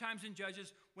the other times in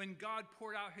Judges when God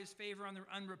poured out his favor on the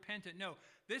unrepentant. No,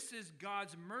 this is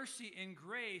God's mercy and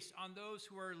grace on those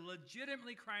who are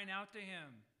legitimately crying out to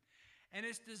him. And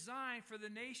it's designed for the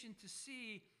nation to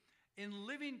see in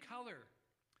living color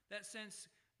that since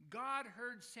God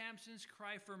heard Samson's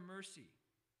cry for mercy,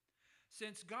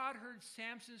 since God heard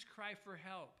Samson's cry for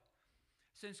help,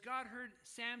 since God heard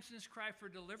Samson's cry for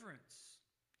deliverance,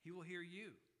 he will hear you.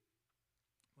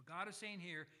 What God is saying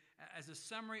here, as a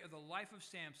summary of the life of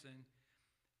Samson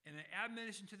and an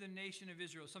admonition to the nation of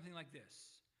Israel, something like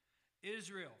this.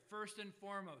 Israel, first and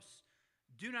foremost,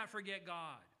 do not forget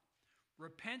God.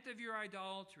 Repent of your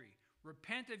idolatry.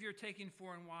 Repent of your taking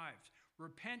foreign wives.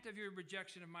 Repent of your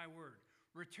rejection of my word.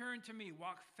 Return to me.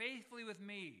 Walk faithfully with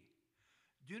me.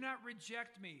 Do not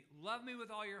reject me. Love me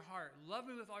with all your heart. Love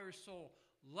me with all your soul.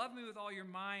 Love me with all your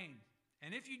mind.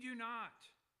 And if you do not,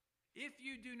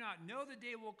 know the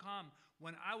day will come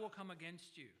when I will come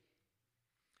against you.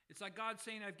 It's like God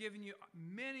saying, I've given you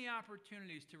many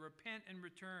opportunities to repent and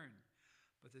return.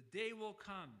 But the day will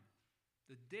come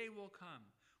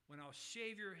when I'll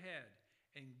shave your head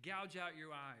and gouge out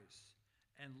your eyes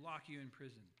and lock you in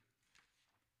prison.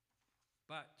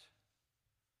 But,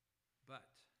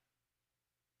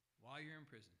 while you're in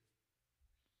prison,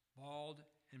 balled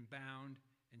and bound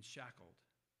and shackled,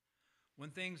 when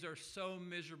things are so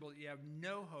miserable that you have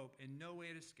no hope and no way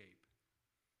to escape,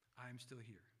 I am still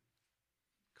here.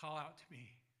 Call out to me.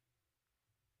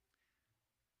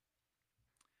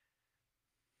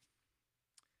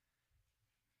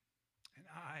 And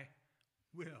I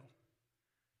will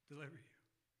deliver you.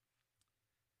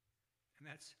 And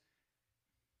that's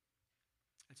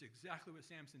exactly what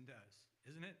Samson does,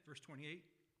 isn't it? Verse 28.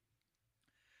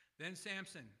 Then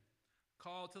Samson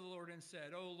called to the Lord and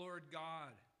said, O Lord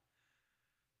God,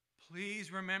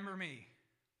 please remember me.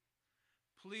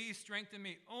 Please strengthen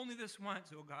me only this once,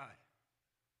 O God,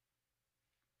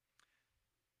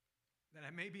 that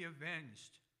I may be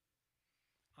avenged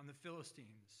on the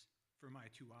Philistines for my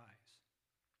 2 eyes.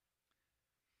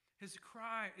 His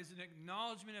cry is an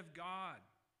acknowledgement of God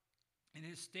and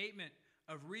his statement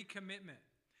of recommitment.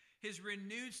 His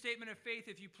renewed statement of faith,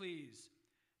 if you please,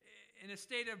 in a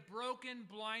state of broken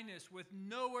blindness with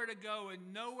nowhere to go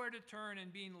and nowhere to turn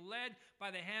and being led by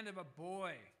the hand of a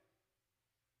boy.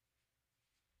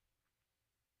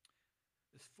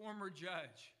 This former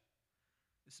judge,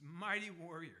 this mighty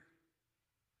warrior,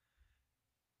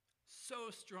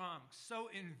 so strong, so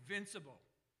invincible,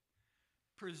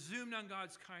 presumed on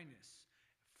God's kindness,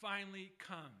 finally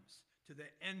comes to the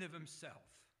end of himself.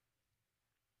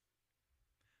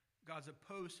 God's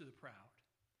opposed to the proud,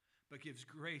 but gives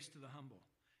grace to the humble.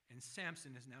 And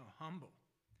Samson is now humble.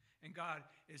 And God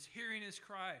is hearing his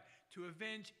cry to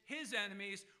avenge his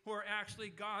enemies who are actually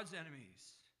God's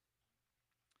enemies.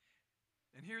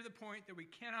 And here the point that we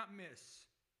cannot miss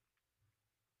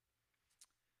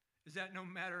is that no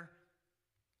matter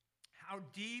how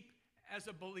deep as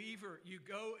a believer you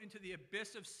go into the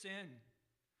abyss of sin,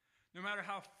 no matter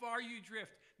how far you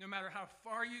drift, no matter how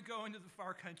far you go into the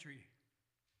far country,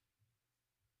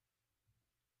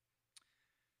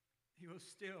 he will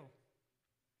still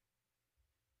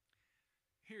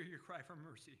hear your cry for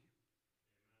mercy.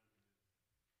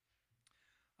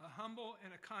 Amen. A humble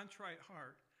and a contrite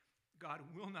heart God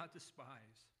will not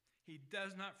despise. He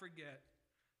does not forget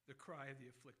the cry of the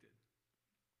afflicted.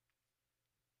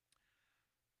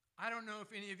 I don't know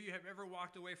if any of you have ever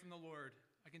walked away from the Lord.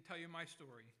 I can tell you my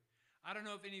story. I don't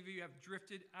know if any of you have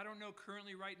drifted. I don't know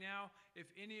currently right now if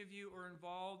any of you are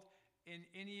involved in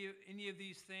any of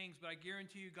these things, but I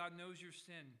guarantee you God knows your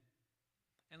sin.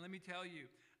 And let me tell you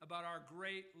about our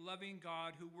great, loving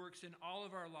God who works in all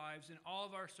of our lives, in all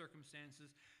of our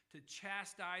circumstances, to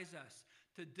chastise us,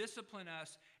 to discipline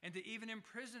us, and to even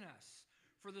imprison us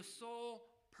for the sole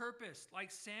purpose, like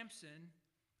Samson,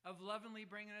 of lovingly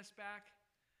bringing us back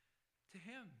to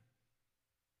him.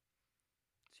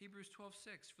 It's Hebrews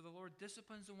 12:6. For the Lord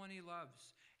disciplines the one he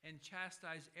loves and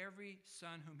chastises every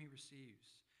son whom he receives.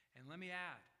 And let me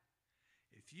add,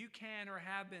 if you can or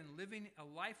have been living a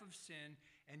life of sin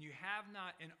and you have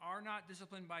not and are not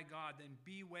disciplined by God, then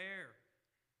beware,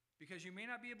 because you may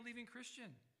not be a believing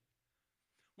Christian.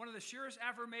 One of the surest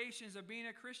affirmations of being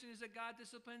a Christian is that God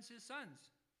disciplines his sons,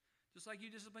 just like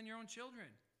you discipline your own children.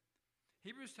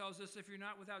 Hebrews tells us if you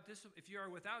are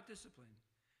without discipline,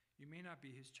 you may not be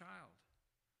his child.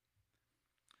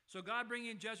 So God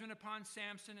bringing judgment upon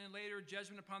Samson and later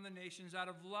judgment upon the nations out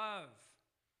of love.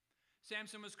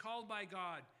 Samson was called by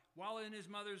God while in his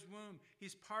mother's womb.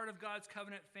 He's part of God's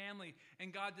covenant family,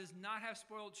 and God does not have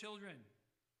spoiled children.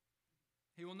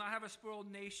 He will not have a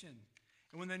spoiled nation.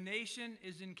 And when the nation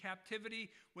is in captivity,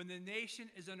 when the nation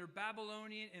is under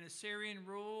Babylonian and Assyrian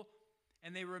rule,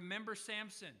 and they remember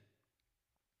Samson,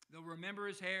 they'll remember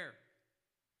his hair,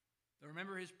 they'll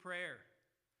remember his prayer,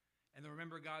 and they'll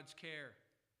remember God's care.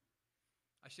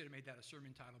 I should have made that a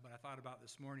sermon title, but I thought about it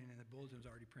this morning, and the bulletin's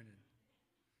already printed.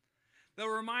 They're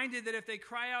reminded that if they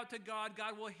cry out to God,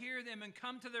 God will hear them and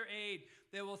come to their aid.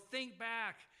 They will think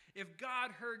back, if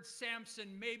God heard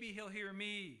Samson, maybe he'll hear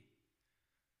me.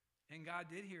 And God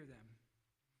did hear them.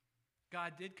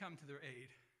 God did come to their aid.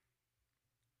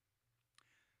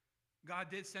 God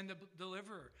did send a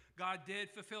deliverer. God did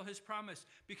fulfill his promise,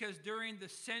 because during the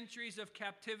centuries of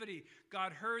captivity,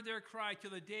 God heard their cry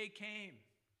till the day came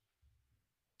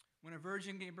when a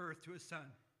virgin gave birth to a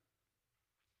son.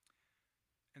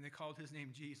 And they called his name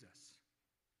Jesus,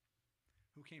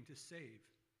 who came to save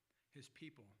his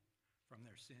people from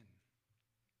their sin.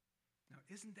 Now,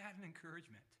 isn't that an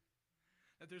encouragement?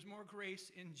 That there's more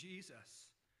grace in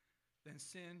Jesus than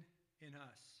sin in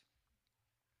us.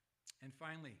 And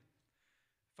finally,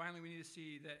 we need to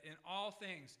see that in all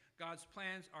things, God's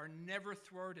plans are never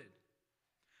thwarted.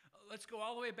 Let's go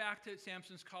all the way back to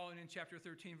Samson's calling in chapter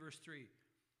 13, verse 3.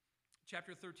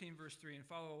 Chapter 13, verse 3, and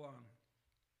follow along.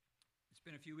 It's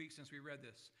been a few weeks since we read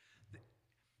this.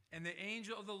 And the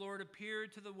angel of the Lord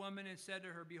appeared to the woman and said to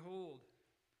her, Behold,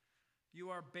 you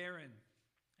are barren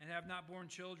and have not borne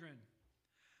children,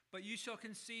 but you shall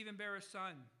conceive and bear a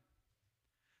son.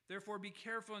 Therefore be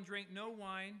careful and drink no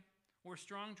wine or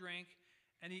strong drink,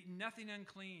 and eat nothing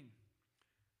unclean.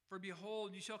 For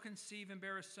behold, you shall conceive and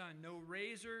bear a son. No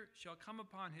razor shall come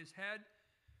upon his head,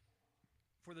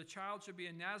 for the child shall be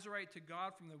a Nazarite to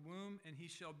God from the womb, and he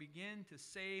shall begin to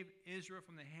save Israel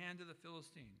from the hand of the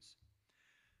Philistines.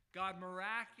 God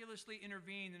miraculously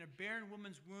intervened in a barren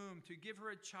woman's womb to give her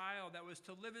a child that was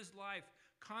to live his life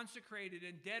consecrated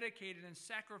and dedicated and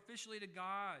sacrificially to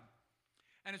God.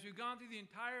 And as we've gone through the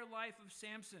entire life of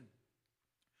Samson,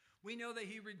 we know that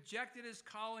he rejected his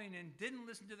calling and didn't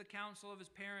listen to the counsel of his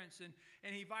parents,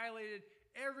 and he violated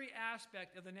every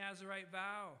aspect of the Nazarite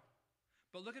vow.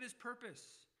 But look at his purpose.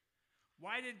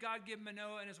 Why did God give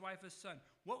Manoah and his wife a son?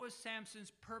 What was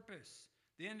Samson's purpose?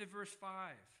 The end of verse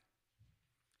 5.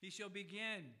 He shall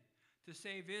begin to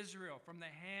save Israel from the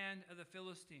hand of the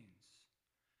Philistines.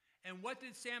 And what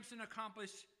did Samson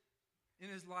accomplish in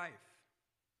his life?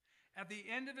 At the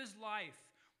end of his life,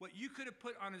 what you could have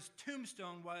put on his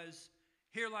tombstone was,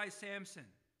 here lies Samson,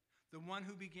 the one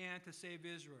who began to save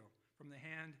Israel from the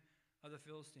hand of the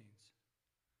Philistines.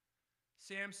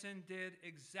 Samson did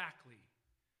exactly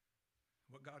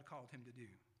what God called him to do.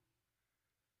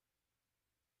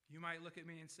 You might look at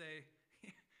me and say,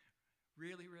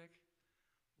 really, Rick?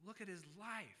 Look at his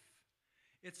life.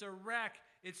 It's a wreck.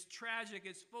 It's tragic.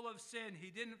 It's full of sin. He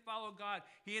didn't follow God.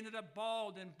 He ended up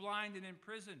bald and blind and in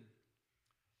prison.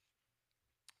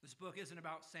 This book isn't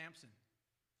about Samson.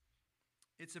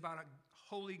 It's about a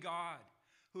holy God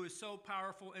who is so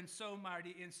powerful and so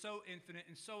mighty and so infinite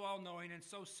and so all-knowing and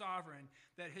so sovereign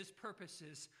that his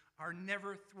purposes are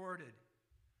never thwarted.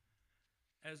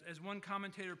 As one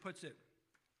commentator puts it,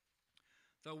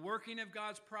 the working of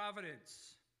God's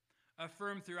providence,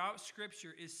 affirmed throughout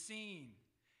Scripture, is seen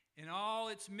in all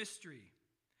its mystery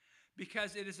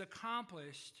because it is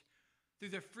accomplished through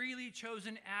the freely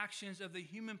chosen actions of the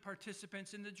human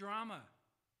participants in the drama.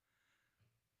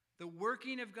 The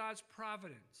working of God's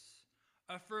providence,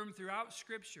 affirmed throughout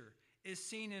Scripture, is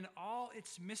seen in all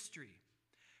its mystery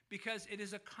because it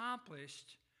is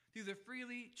accomplished through the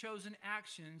freely chosen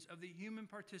actions of the human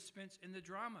participants in the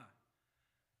drama.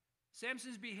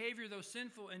 Samson's behavior, though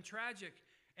sinful and tragic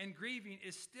and grieving,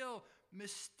 is still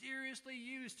mysteriously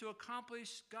used to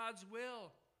accomplish God's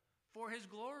will for his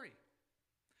glory.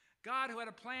 God, who had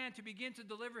a plan to begin to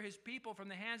deliver his people from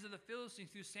the hands of the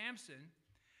Philistines through Samson,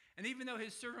 and even though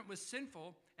his servant was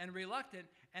sinful and reluctant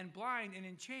and blind and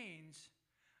in chains,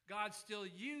 God still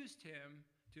used him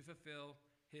to fulfill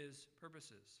his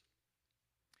purposes.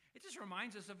 It just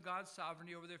reminds us of God's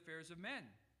sovereignty over the affairs of men.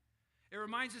 It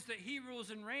reminds us that he rules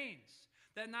and reigns,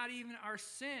 that not even our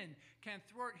sin can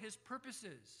thwart his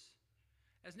purposes.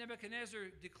 As Nebuchadnezzar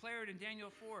declared in Daniel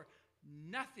 4,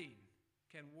 nothing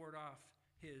can ward off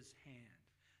his hand.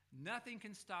 Nothing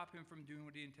can stop him from doing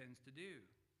what he intends to do.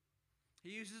 He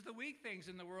uses the weak things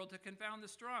in the world to confound the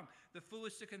strong, the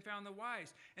foolish to confound the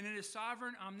wise. And in his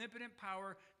sovereign, omnipotent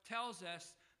power tells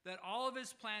us that all of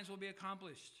his plans will be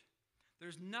accomplished.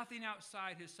 There's nothing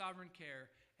outside his sovereign care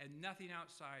and nothing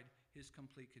outside his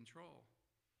complete control.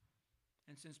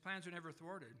 And since plans are never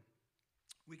thwarted,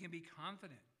 we can be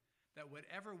confident that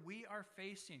whatever we are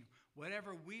facing,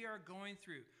 whatever we are going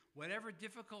through, whatever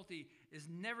difficulty is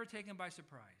never taken by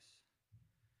surprise.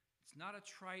 It's not a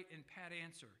trite and pat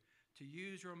answer to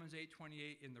use Romans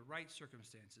 8:28 in the right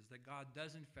circumstances, that God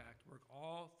does in fact work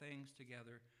all things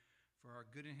together for our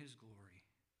good and his glory.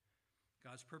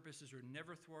 God's purposes are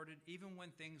never thwarted, even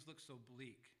when things look so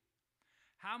bleak.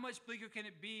 How much bleaker can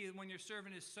it be when your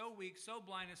servant is so weak, so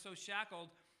blind, and so shackled,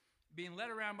 being led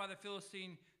around by the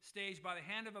Philistine stage by the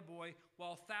hand of a boy,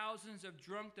 while thousands of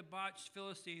drunk, debauched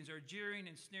Philistines are jeering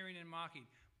and sneering and mocking?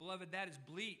 Beloved, that is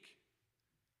bleak.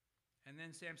 And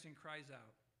then Samson cries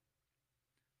out,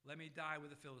 "Let me die with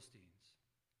the Philistines."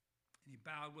 And he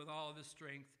bowed with all of his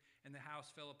strength, and the house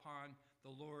fell upon the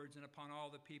lords and upon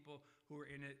all the people who were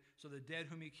in it. So the dead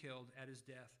whom he killed at his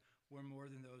death were more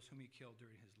than those whom he killed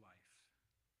during his life.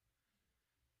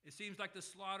 It seems like the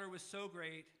slaughter was so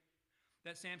great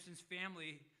that Samson's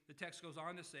family, the text goes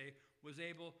on to say, was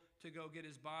able to go get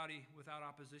his body without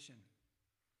opposition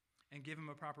and give him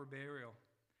a proper burial.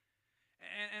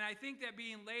 And I think that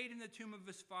being laid in the tomb of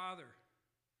his father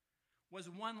was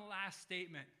one last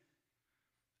statement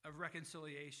of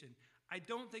reconciliation. I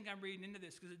don't think I'm reading into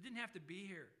this because it didn't have to be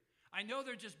here. I know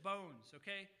they're just bones,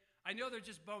 okay? I know they're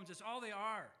just bones. That's all they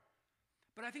are.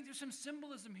 But I think there's some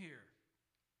symbolism here.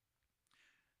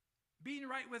 Being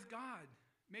right with God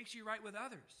makes you right with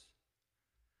others.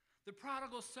 The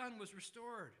prodigal son was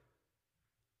restored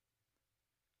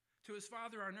to his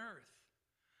father on earth.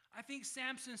 I think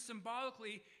Samson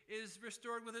symbolically is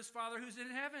restored with his father who's in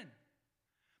heaven.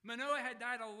 Manoah had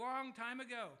died a long time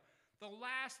ago. The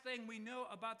last thing we know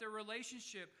about their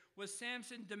relationship was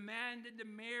Samson demanded to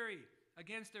marry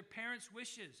against their parents'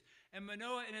 wishes. And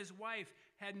Manoah and his wife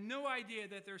had no idea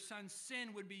that their son's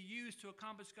sin would be used to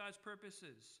accomplish God's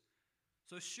purposes.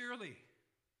 So surely,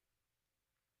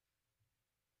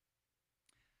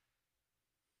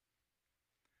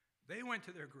 they went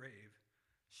to their grave,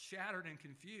 shattered and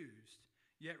confused,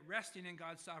 yet resting in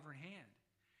God's sovereign hand.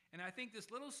 And I think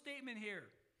this little statement here,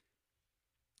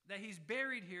 that he's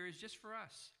buried here, is just for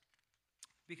us,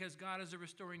 because God is a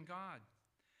restoring God.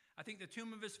 I think the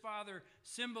tomb of his father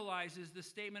symbolizes the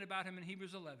statement about him in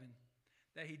Hebrews 11,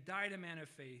 that he died a man of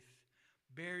faith,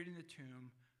 buried in the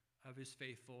tomb of his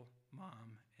faithful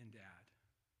mom and dad.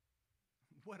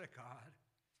 What a God.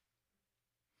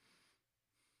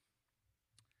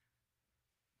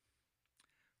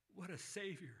 What a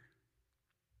Savior.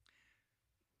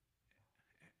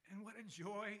 And what a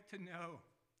joy to know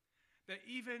that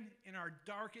even in our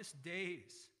darkest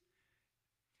days,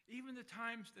 even the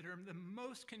times that are the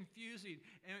most confusing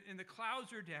and the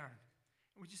clouds are down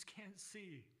and we just can't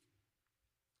see,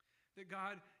 that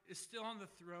God is still on the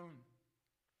throne,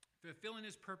 fulfilling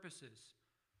his purposes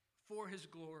for his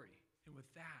glory. And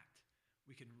with that,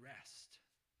 we can rest.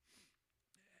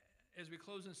 As we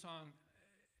close in song,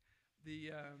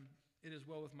 It Is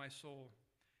Well With My Soul,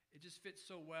 it just fits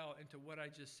so well into what I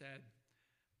just said.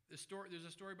 There's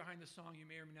a story behind the song. You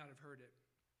may or may not have heard it.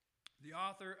 The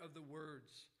author of the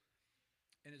words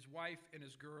and his wife and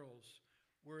his girls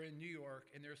were in New York,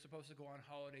 and they were supposed to go on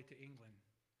holiday to England.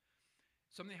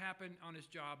 Something happened on his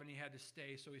job, and he had to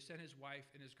stay, so he sent his wife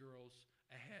and his girls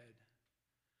ahead.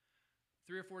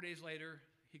 3 or 4 days later,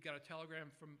 he got a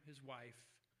telegram from his wife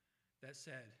that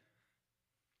said,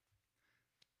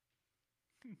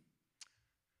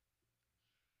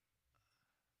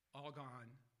 "All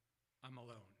gone, I'm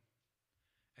alone."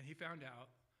 And he found out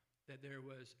that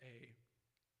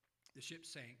the ship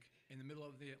sank in the middle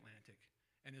of the Atlantic,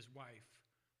 and his wife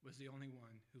was the only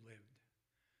one who lived.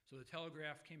 So the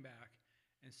telegraph came back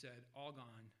and said, "All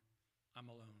gone, I'm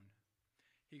alone."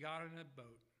 He got on a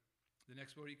boat, the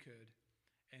next boat he could,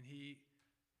 and he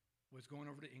was going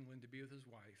over to England to be with his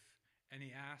wife, and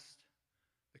he asked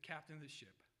the captain of the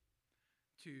ship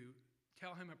to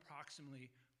tell him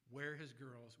approximately where his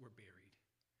girls were buried.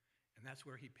 And that's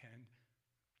where he penned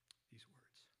these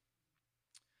words.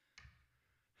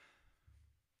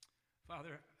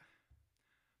 Father,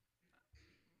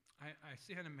 I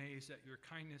stand amazed at your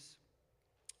kindness.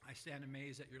 I stand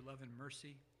amazed at your love and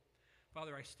mercy.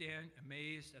 Father, I stand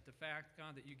amazed at the fact,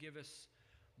 God, that you give us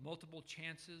multiple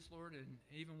chances, Lord, and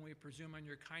even when we presume on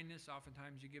your kindness,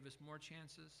 oftentimes you give us more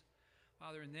chances.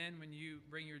 Father, and then when you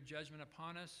bring your judgment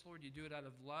upon us, Lord, you do it out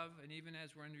of love, and even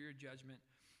as we're under your judgment,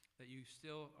 that you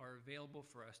still are available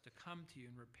for us to come to you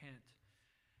and repent.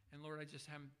 And Lord,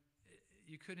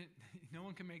 no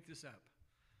one can make this up.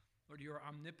 Lord, you are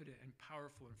omnipotent and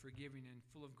powerful and forgiving and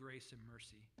full of grace and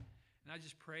mercy. And I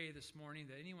just pray this morning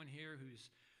that anyone here who's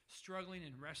struggling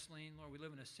and wrestling, Lord, we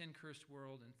live in a sin-cursed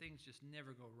world and things just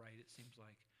never go right, it seems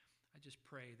like. I just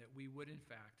pray that we would, in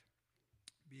fact,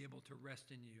 be able to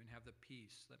rest in you and have the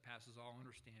peace that passes all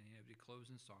understanding as we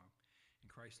close in song.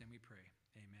 In Christ's name we pray.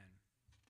 Amen.